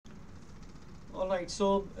Alright,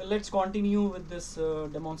 so let's continue with this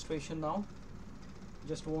demonstration now.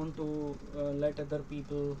 Just want to let other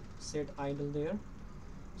people sit idle there.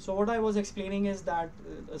 So what I was explaining is that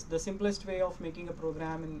the simplest way of making a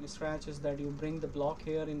program in Scratch is that you bring the block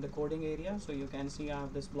here in the coding area. So you can see I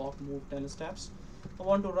have this block move 10 steps. I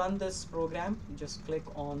want to run this program, just click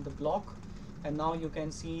on the block, and now you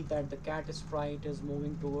can see that the cat sprite is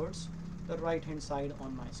moving towards the right hand side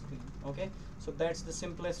on my screen. Okay, so that's the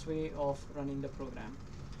simplest way of running the program.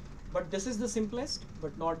 But this is the simplest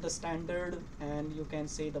but not the standard, and you can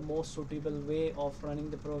say the most suitable way of running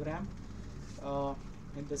the program.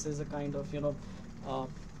 And this is a kind of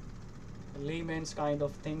layman's kind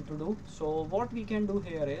of thing to do. So what we can do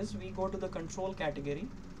here is we go to the control category.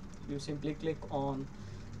 You simply click on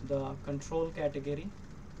the control category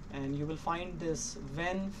and you will find this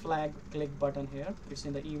when flag click button here. It's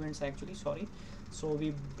in the events actually, sorry. So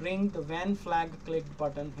we bring the when flag click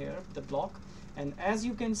button here, the block, and as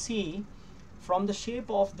you can see from the shape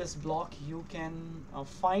of this block you can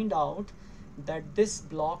find out that this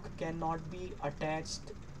block cannot be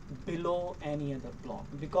attached below any other block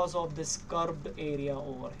because of this curved area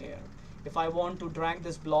over here. If I want to drag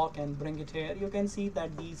this block and bring it here, you can see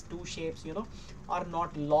that these two shapes are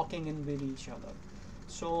not locking in with each other.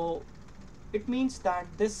 So it means that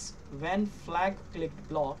this when flag clicked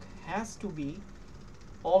block has to be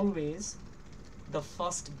always the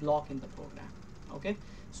first block in the program. Okay,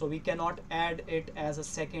 so we cannot add it as a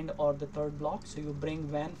second or the third block. So you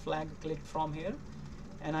bring when flag clicked from here,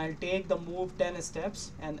 and I'll take the move 10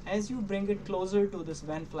 steps, and as you bring it closer to this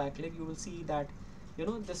when flag click, you will see that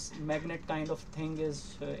this magnet kind of thing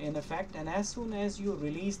is in effect, and as soon as you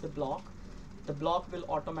release the block will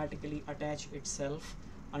automatically attach itself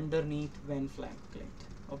underneath when flag clicked.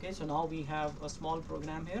 Okay, so now we have a small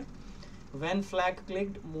program here. When flag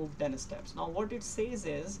clicked, move 10 steps. Now what it says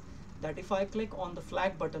is that if I click on the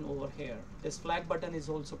flag button over here, this flag button is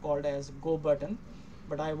also called as go button,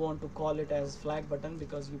 but I want to call it as flag button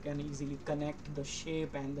because you can easily connect the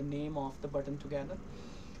shape and the name of the button together.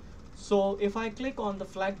 So if I click on the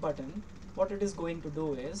flag button, what it is going to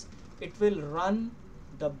do is it will run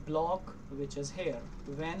the block which is here,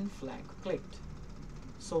 when flag clicked.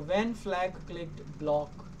 So when flag clicked block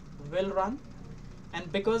will run, and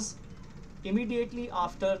because immediately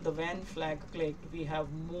after the when flag clicked we have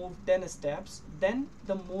moved 10 steps, then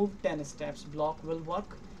the move 10 steps block will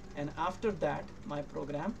work, and after that my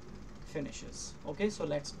program finishes. Okay, so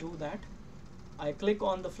let's do that. I click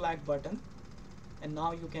on the flag button and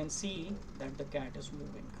now you can see that the cat is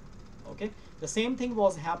moving. Okay, the same thing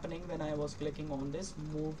was happening when I was clicking on this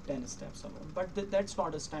move 10 steps alone, but that's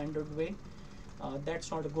not a standard way. That's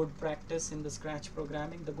not a good practice in the Scratch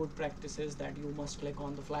programming. The good practice is that you must click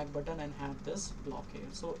on the flag button and have this block here.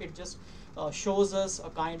 So it just shows us a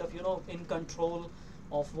kind of in control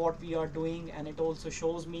of what we are doing, and it also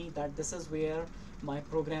shows me that this is where my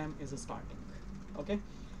program is starting. Okay,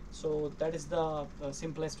 so that is the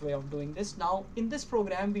simplest way of doing this. Now in this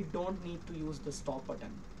program we don't need to use the stop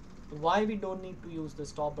button. Why we don't need to use the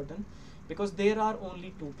stop button? Because there are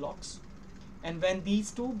only two blocks, and when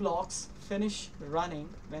these two blocks finish running,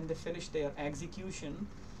 when they finish their execution,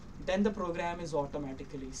 then the program is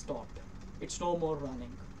automatically stopped. It's no more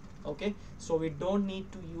running. Okay, so we don't need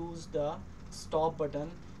to use the stop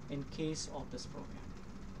button in case of this program.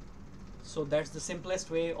 So that's the simplest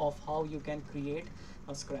way of how you can create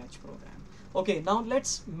a Scratch program. Okay, now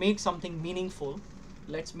let's make something meaningful.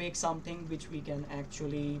 Let's make something which we can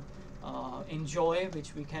actually enjoy,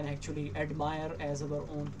 which we can actually admire as our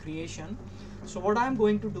own creation. So what I'm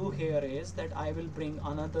going to do here is that I will bring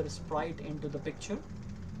another sprite into the picture.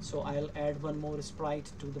 So I'll add one more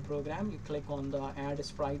sprite to the program. You click on the add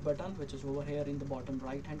sprite button, which is over here in the bottom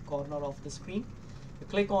right hand corner of the screen. You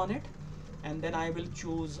click on it, and then I will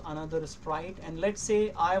choose another sprite, and let's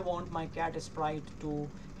say I want my cat sprite to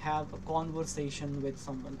have a conversation with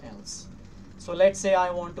someone else. So let's say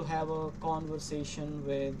I want to have a conversation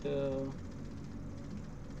with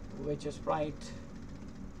which sprite?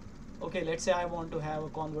 Okay, let's say I want to have a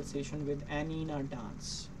conversation with Anina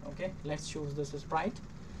Dance. Okay, let's choose this sprite.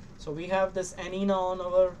 So we have this Anina on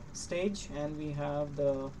our stage, and we have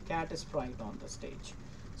the cat sprite on the stage.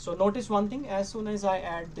 So notice one thing, as soon as I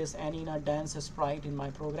add this Anina Dance sprite in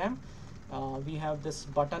my program, we have this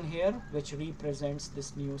button here which represents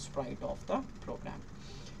this new sprite of the program.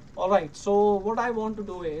 Alright, so what I want to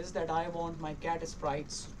do is that I want my cat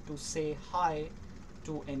sprites to say hi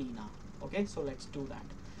to Anina. Okay, so let's do that.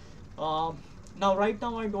 Now right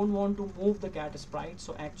now I don't want to move the cat sprite,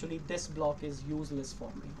 so actually this block is useless for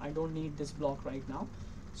me. I don't need this block right now.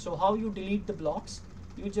 So how you delete the blocks?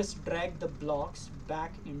 you just drag the blocks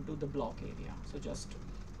back into the block area. So just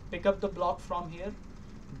pick up the block from here,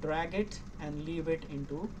 drag it and leave it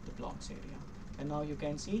into the blocks area, and now you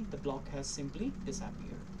can see the block has simply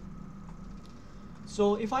disappeared.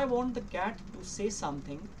 So if I want the cat to say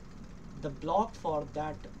something, the block for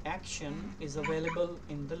that action is available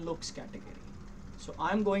in the looks category. So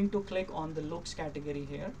I'm going to click on the looks category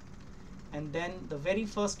here, and then the very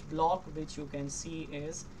first block which you can see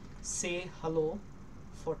is say hello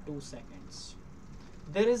for 2 seconds.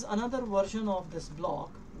 There is another version of this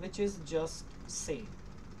block which is just say.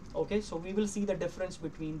 Okay, so we will see the difference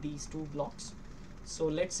between these two blocks. So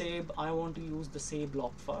let's say I want to use the say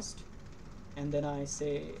block first, and then I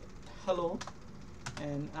say hello,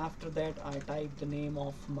 and after that I type the name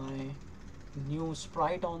of my new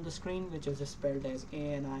sprite on the screen, which is spelled as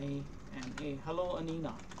A-N-I-N-A. Hello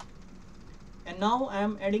Anina. And now I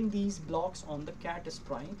am adding these blocks on the cat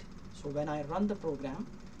sprite. So when I run the program,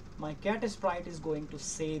 my cat sprite is going to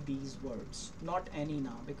say these words, not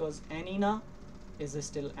Anina, because Anina is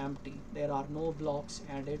still empty. There are no blocks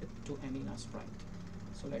added to Anina sprite.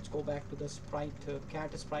 So let's go back to the sprite,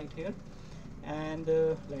 cat sprite here, and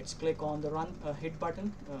let's click on the run hit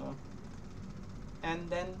button, and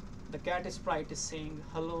then the cat sprite is saying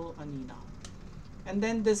hello Anina, and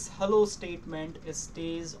then this hello statement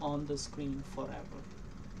stays on the screen forever.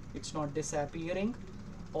 It's not disappearing,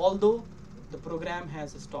 although the program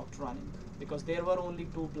has stopped running, because there were only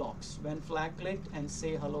two blocks when flag clicked and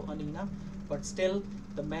say hello Anina, but still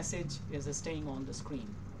the message is staying on the screen.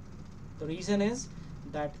 The reason is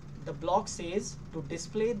that the block says to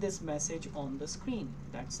display this message on the screen.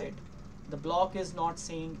 That's it. The block is not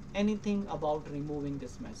saying anything about removing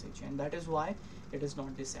this message, and that is why it is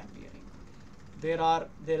not disappearing.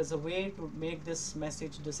 There is a way to make this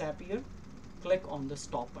message disappear. Click on the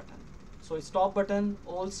stop button. So stop button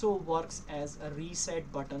also works as a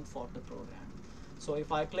reset button for the program. So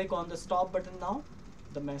if I click on the stop button now,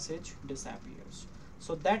 the message disappears.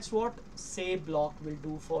 So that's what say block will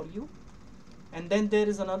do for you. And then there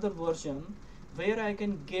is another version where I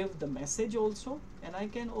can give the message also, and I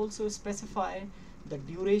can also specify the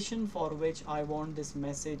duration for which I want this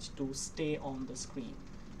message to stay on the screen.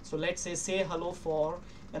 So let's say hello for,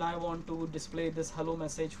 and I want to display this hello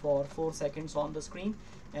message for 4 seconds on the screen,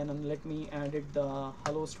 and then let me add it the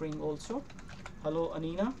hello string also, hello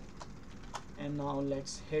Anina, and now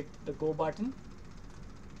let's hit the go button,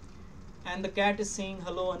 and the cat is saying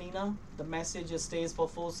hello Anina. The message stays for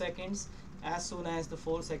 4 seconds. As soon as the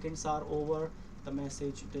 4 seconds are over, the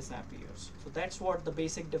message disappears. So that's what the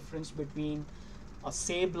basic difference between a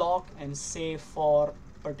say block and say for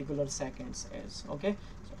particular seconds is. Okay,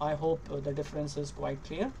 so I hope the difference is quite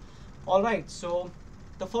clear. All right, so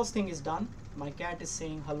the first thing is done. My cat is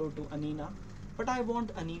saying hello to Anina, but I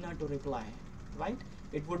want Anina to reply, right?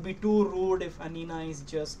 It would be too rude if Anina is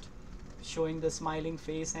just showing the smiling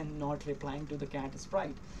face and not replying to the cat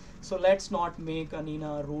sprite. So let's not make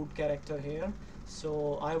Anina a rude character here.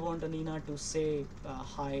 So I want Anina to say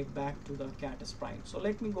hi back to the cat sprite. So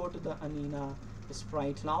let me go to the Anina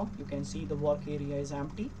sprite now. You can see the work area is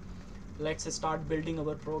empty. Let's start building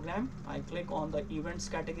our program. I click on the events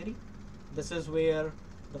category. This is where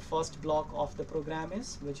the first block of the program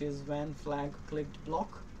is, which is when flag clicked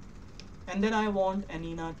block. And then I want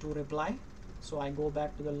Anina to reply. So I go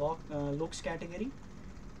back to the looks category,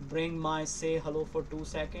 bring my say hello for 2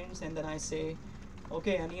 seconds, and then I say,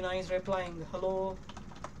 okay, Anina is replying, hello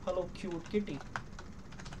cute kitty.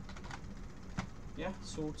 Yeah,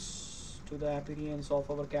 suits to the appearance of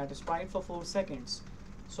our cat sprite for 4 seconds.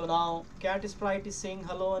 So now cat sprite is saying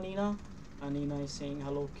hello Anina, Anina is saying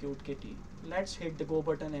hello cute kitty. Let's hit the go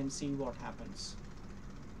button and see what happens.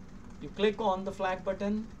 You click on the flag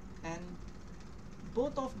button, and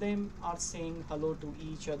both of them are saying hello to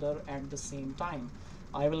each other at the same time.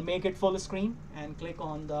 I will make it full screen and click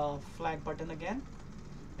on the flag button again,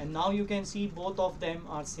 and now you can see both of them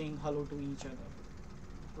are saying hello to each other,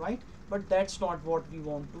 right? But that's not what we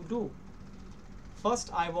want to do.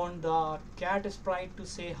 First I want the cat sprite to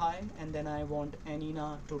say hi, and then I want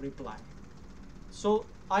Anina to reply. So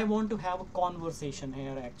I want to have a conversation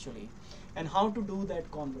here actually. And how to do that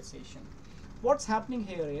conversation? What's happening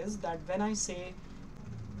here is that when I say,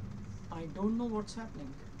 I don't know what's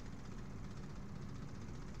happening.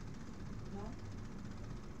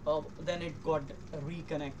 Then it got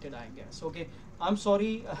reconnected, I guess. Okay, I'm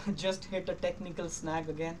sorry, just hit a technical snag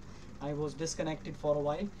again. I was disconnected for a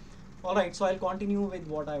while. All right, so I'll continue with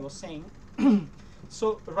what I was saying.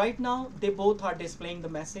 So right now they both are displaying the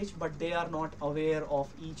message, but they are not aware of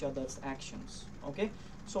each other's actions. Okay,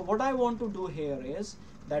 so what I want to do here is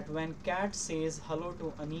that when cat says hello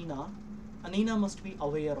to Anina, Anina must be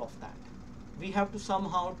aware of that. We have to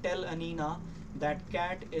somehow tell Anina that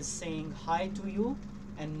cat is saying hi to you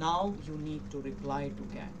and now you need to reply to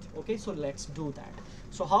cat. Okay, so let's do that.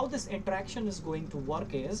 So how this interaction is going to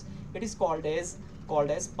work is, it is called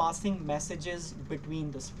as passing messages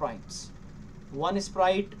between the sprites. One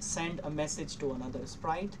sprite send a message to another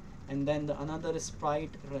sprite, and then the another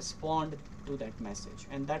sprite respond to that message,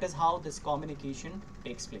 and that is how this communication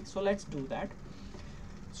takes place. So let's do that.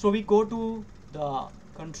 So we go to the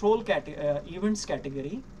control events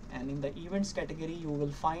category, and in the events category you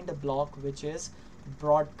will find a block which is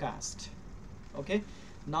broadcast. Okay,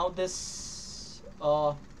 now this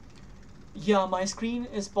yeah, my screen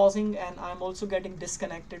is pausing and I'm also getting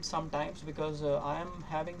disconnected sometimes because I am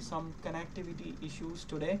having some connectivity issues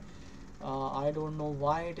today. I don't know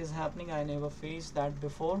why it is happening. I never faced that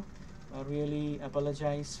before. I really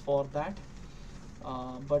apologize for that.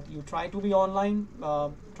 But you try to be online,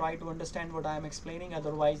 try to understand what I am explaining,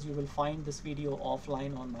 otherwise you will find this video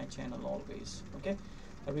offline on my channel always. Okay,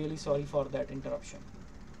 I'm really sorry for that interruption.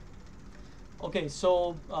 Okay,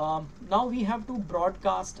 so now we have to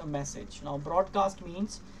broadcast a message. Now broadcast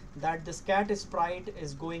means that this cat sprite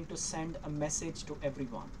is going to send a message to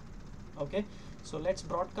everyone. Okay, so let's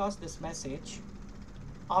broadcast this message.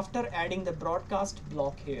 After adding the broadcast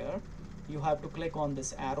block here, you have to click on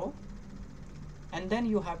this arrow, and then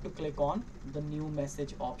you have to click on the new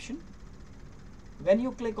message option. When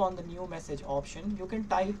you click on the new message option, you can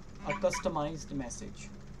type a customized message.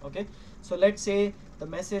 Okay, so let's say the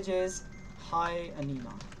message is, hi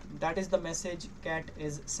Anina. That is the message cat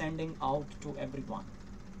is sending out to everyone.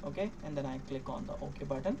 Okay, and then I click on the OK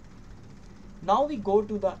button. Now we go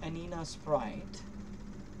to the Anina sprite,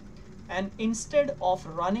 and instead of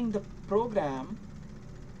running the program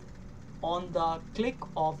on the click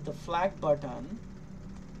of the flag button,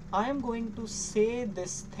 I am going to say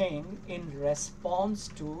this thing in response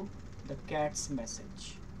to the cat's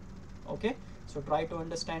message. Okay, so try to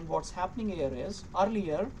understand what's happening here is,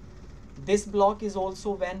 earlier this block is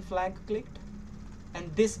also when flag clicked,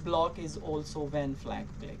 and this block is also when flag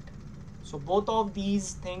clicked. So both of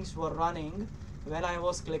these things were running when I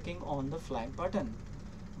was clicking on the flag button.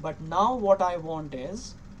 But now what I want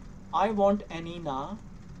is, I want Anina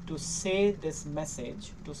to say this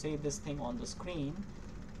message, to say this thing on the screen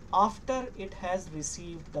after it has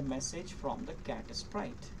received the message from the cat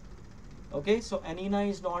sprite. Okay, so Anina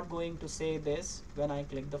is not going to say this when I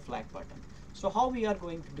click the flag button. So how we are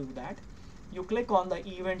going to do that? You click on the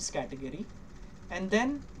events category, and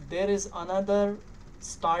then there is another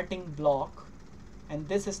starting block, and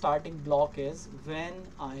this starting block is when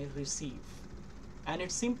I receive, and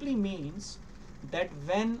it simply means that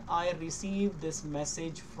when I receive this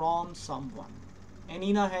message from someone,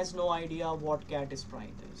 Anina has no idea what cat sprite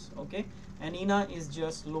is. Okay, Anina is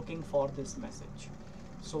just looking for this message.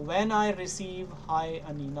 So when I receive hi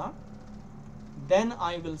Anina, then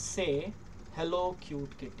I will say hello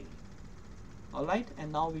cute kitty. Alright,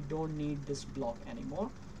 and now we don't need this block anymore,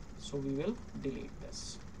 so we will delete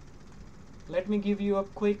this. Let me give you a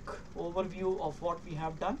quick overview of what we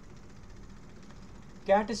have done.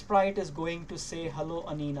 Cat sprite is going to say hello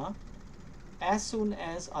Anina as soon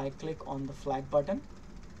as I click on the flag button.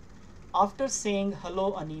 After saying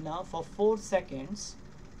hello Anina for 4 seconds,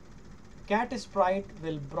 cat sprite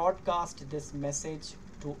will broadcast this message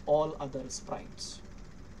to all other sprites.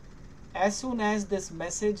 As soon as this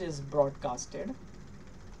message is broadcasted,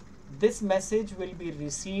 this message will be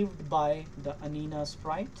received by the Anina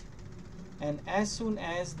sprite, and as soon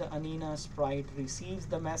as the Anina sprite receives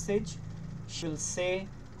the message, she will say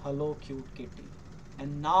hello cute kitty,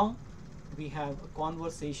 and now we have a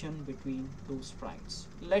conversation between two sprites.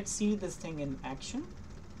 Let's see this thing in action.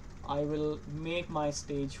 I will make my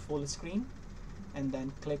stage full screen and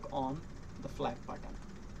then click on the flag button.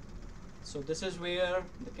 So this is where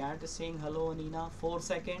the cat is saying hello Anina, 4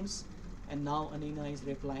 seconds, and now Anina is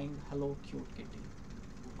replying hello cute kitty.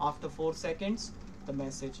 After 4 seconds, the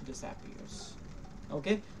message disappears.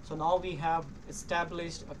 Okay, so now we have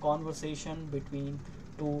established a conversation between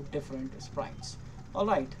two different sprites.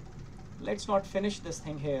 Alright, let's not finish this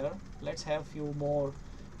thing here. Let's have few more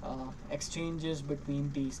exchanges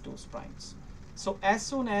between these two sprites. So as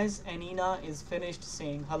soon as Anina is finished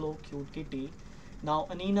saying hello cute kitty, now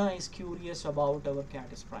Anina is curious about our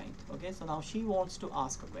cat sprite. Okay, so now she wants to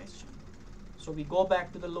ask a question. So we go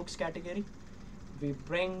back to the looks category. We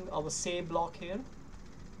bring our say block here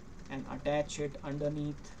and attach it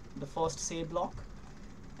underneath the first say block.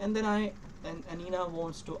 And then Anina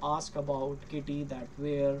wants to ask about Kitty, that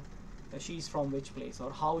where she's from which place,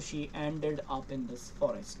 or how she ended up in this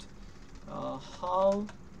forest. How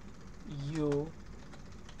you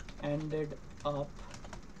ended up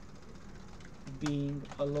being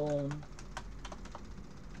alone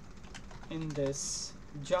in this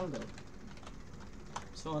jungle.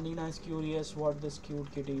 So Anina is curious what this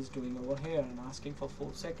cute kitty is doing over here and asking for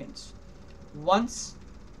 4 seconds. Once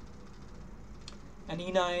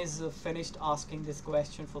Anina is finished asking this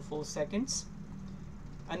question for 4 seconds,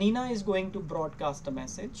 Anina is going to broadcast a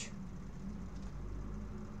message,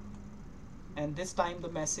 and this time the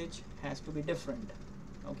message has to be different.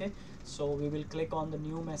 Okay, so we will click on the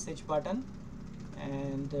new message button,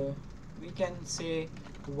 and we can say,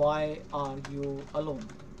 why are you alone?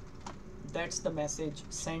 That's the message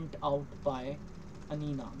sent out by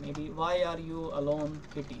Anina. Maybe, why are you alone,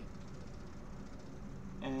 kitty?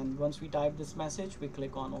 And once we type this message, we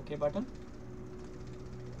click on OK button,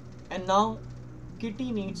 and now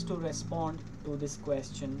kitty needs to respond to this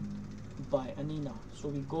question by Anina. So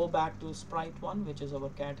we go back to sprite 1, which is our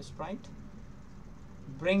cat sprite,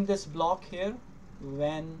 bring this block here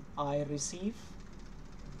when I receive.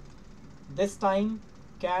 This time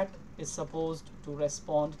cat is supposed to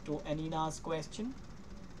respond to Anina's question.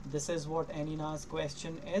 This is what Anina's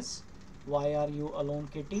question is, why are you alone,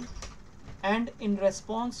 kitty? And in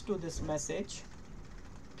response to this message,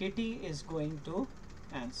 kitty is going to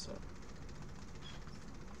answer,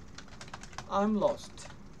 I'm lost.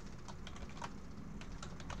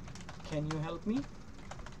 Can you help me?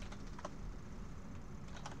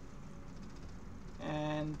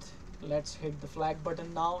 And let's hit the flag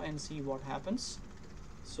button now and see what happens.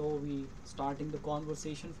 So we starting the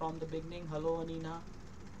conversation from the beginning. Hello Anina,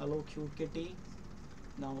 hello cute kitty.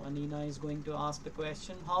 Now Anina is going to ask the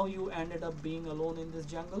question, how you ended up being alone in this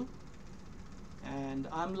jungle? And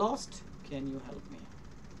I'm lost, can you help me?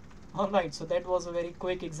 Alright, so that was a very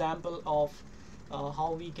quick example of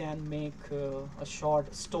how we can make a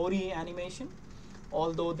short story animation.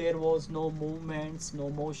 Although there was no movements, no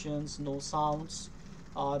motions, no sounds,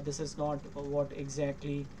 this is not what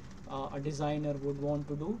exactly a designer would want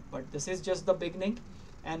to do, but this is just the beginning.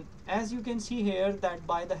 And as you can see here, that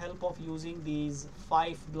by the help of using these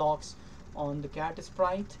 5 blocks on the cat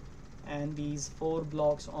sprite and these 4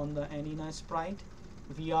 blocks on the Anina sprite,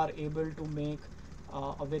 we are able to make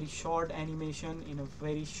a very short animation in a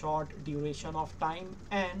very short duration of time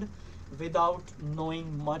and without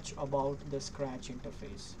knowing much about the Scratch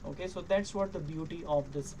interface. Okay, so that's what the beauty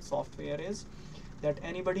of this software is, that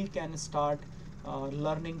anybody can start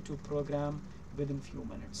learning to program within few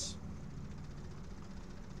minutes.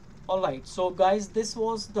 Alright, so guys, this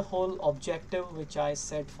was the whole objective which I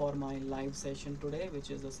set for my live session today, which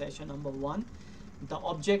is the session number 1. The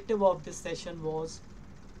objective of this session was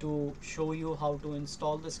to show you how to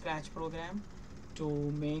install the Scratch program, to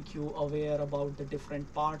make you aware about the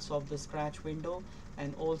different parts of the Scratch window,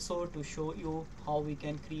 and also to show you how we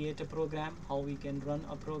can create a program, how we can run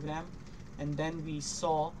a program. And then we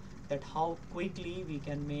saw that how quickly we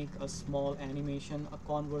can make a small animation, a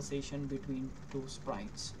conversation between 2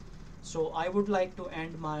 sprites. So I would like to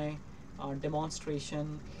end my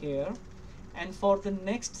demonstration here, and for the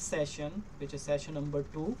next session, which is session number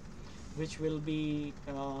 2, which will be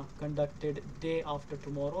conducted day after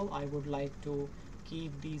tomorrow, I would like to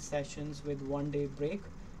keep these sessions with 1 day break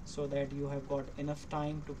so that you have got enough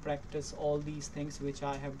time to practice all these things which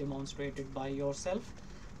I have demonstrated by yourself.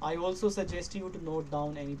 I also suggest you to note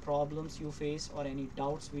down any problems you face or any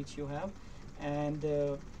doubts which you have, and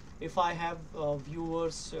if I have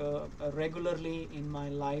viewers regularly in my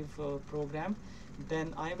live program,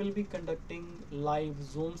 then I will be conducting live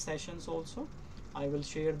Zoom sessions also. I will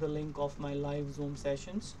share the link of my live Zoom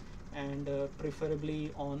sessions, and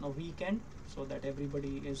preferably on a weekend so that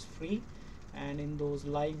everybody is free. And in those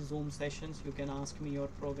live Zoom sessions you can ask me your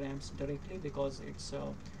programs directly, because it's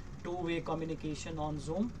a two-way communication on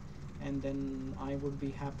Zoom, and then I would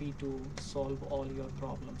be happy to solve all your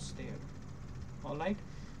problems there. Alright,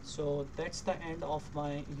 so that's the end of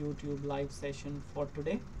my YouTube live session for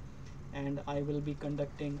today, and I will be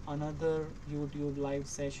conducting another YouTube live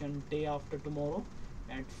session day after tomorrow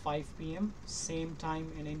at 5 p.m. same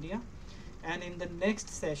time in India. And in the next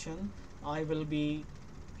session I will be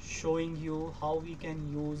showing you how we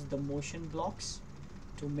can use the motion blocks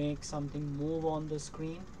to make something move on the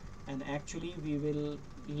screen, and actually we will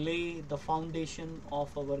lay the foundation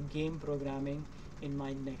of our game programming in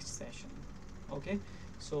my next session. Okay,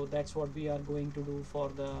 so that's what we are going to do for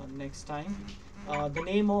the next time. The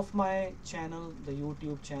name of my channel, the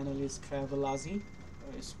YouTube channel, is Travelazzi.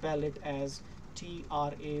 Spell it as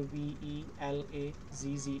Travelazzi.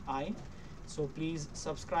 So please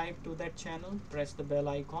subscribe to that channel, press the bell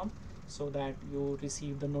icon so that you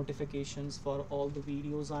receive the notifications for all the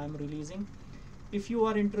videos I am releasing. If you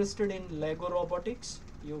are interested in Lego robotics,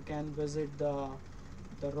 you can visit the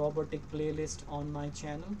robotic playlist on my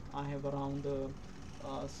channel. I have around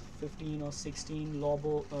 15 or 16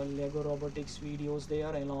 Lego robotics videos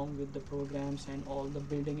there, along with the programs and all the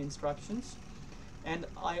building instructions. And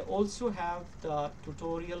I also have the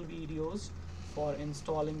tutorial videos for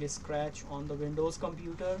installing a Scratch on the Windows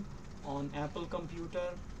computer, on Apple computer,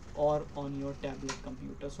 or on your tablet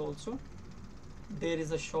computers also. There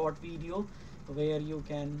is a short video where you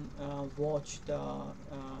can watch the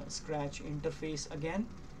Scratch interface again,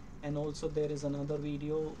 and also there is another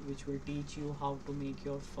video which will teach you how to make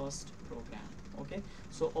your first program. Okay,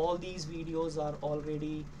 so all these videos are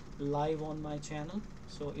already live on my channel.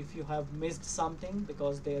 So if you have missed something,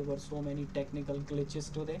 because there were so many technical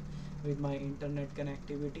glitches today with my internet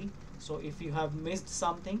connectivity, so if you have missed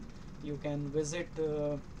something, you can visit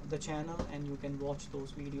the channel and you can watch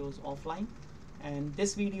those videos offline. And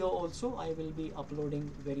this video also I will be uploading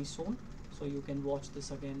very soon, so you can watch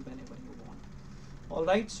this again whenever you want.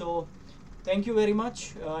 Alright, so thank you very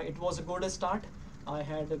much. It was a good start. I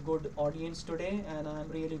had a good audience today, and I'm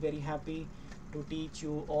really very happy to teach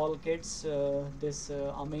you all kids this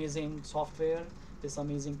amazing software, this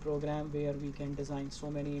amazing program where we can design so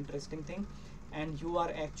many interesting things, and you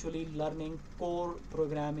are actually learning core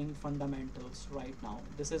programming fundamentals right now.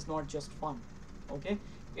 This is not just fun, okay?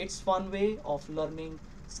 It's fun way of learning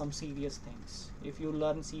some serious things. If you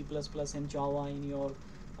learn C++ and Java in your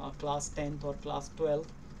class 10th or class 12th,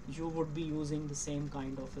 you would be using the same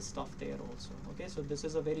kind of stuff there also. Okay, so this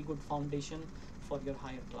is a very good foundation for your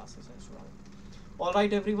higher classes as well. All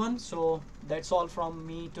right, everyone, so that's all from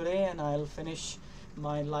me today, and I'll finish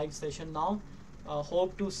my live session now.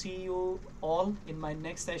 Hope to see you all in my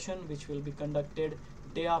next session, which will be conducted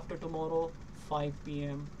day after tomorrow, 5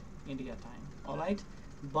 p.m. India time. All right,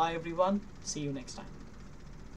 bye everyone, see you next time.